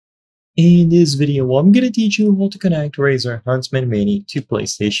In this video, I'm gonna teach you how to connect Razer Huntsman Mini to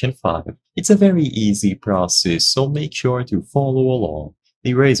PlayStation 5. It's a very easy process, so make sure to follow along.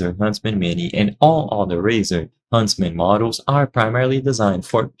 The Razer Huntsman Mini and all other Razer Huntsman models are primarily designed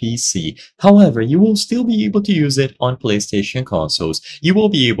for PC. However, you will still be able to use it on PlayStation consoles. You will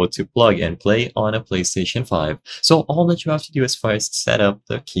be able to plug and play on a PlayStation 5. So all that you have to do is first set up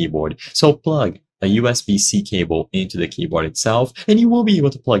the keyboard. So plug a USB-C cable into the keyboard itself, and you will be able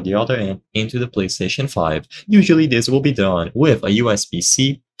to plug the other end into the PlayStation 5. Usually this will be done with a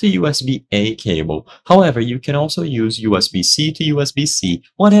USB-C to USB-A cable. However, you can also use USB-C to USB-C,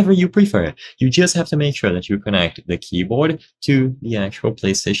 whatever you prefer. You just have to make sure that you connect the keyboard to the actual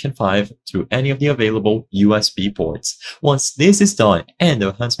PlayStation 5 through any of the available USB ports. Once this is done and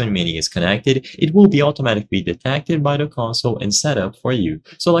the Huntsman Mini is connected, it will be automatically detected by the console and set up for you.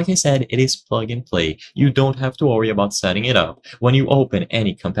 So like I said, it is plug and play. You don't have to worry about setting it up. When you open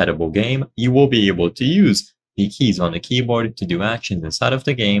any compatible game, you will be able to use the keys on the keyboard to do actions inside of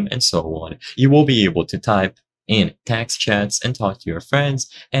the game and so on. You will be able to type in text chats and talk to your friends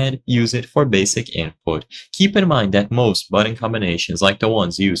and use it for basic input. Keep in mind that most button combinations like the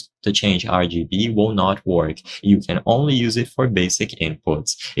ones used to change RGB will not work. You can only use it for basic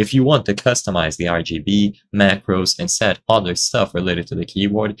inputs. If you want to customize the RGB, macros, and set other stuff related to the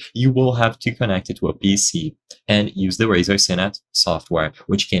keyboard, you will have to connect it to a PC and use the Razer Synapse software,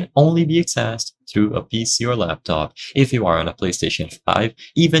 which can only be accessed through a PC or laptop. If you are on a PlayStation 5,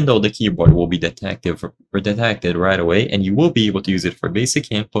 even though the keyboard will be detected right away and you will be able to use it for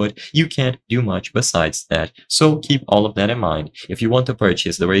basic input, you can't do much besides that. So keep all of that in mind. If you want to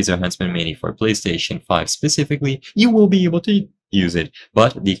purchase the Razer Huntsman Mini for PlayStation 5 specifically, you will be able to use it,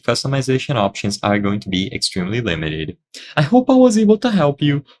 but the customization options are going to be extremely limited. I hope I was able to help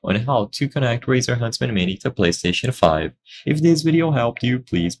you on how to connect Razer Huntsman Mini to PlayStation 5. If this video helped you,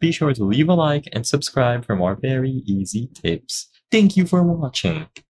 please be sure to leave a like and subscribe for more very easy tips. Thank you for watching.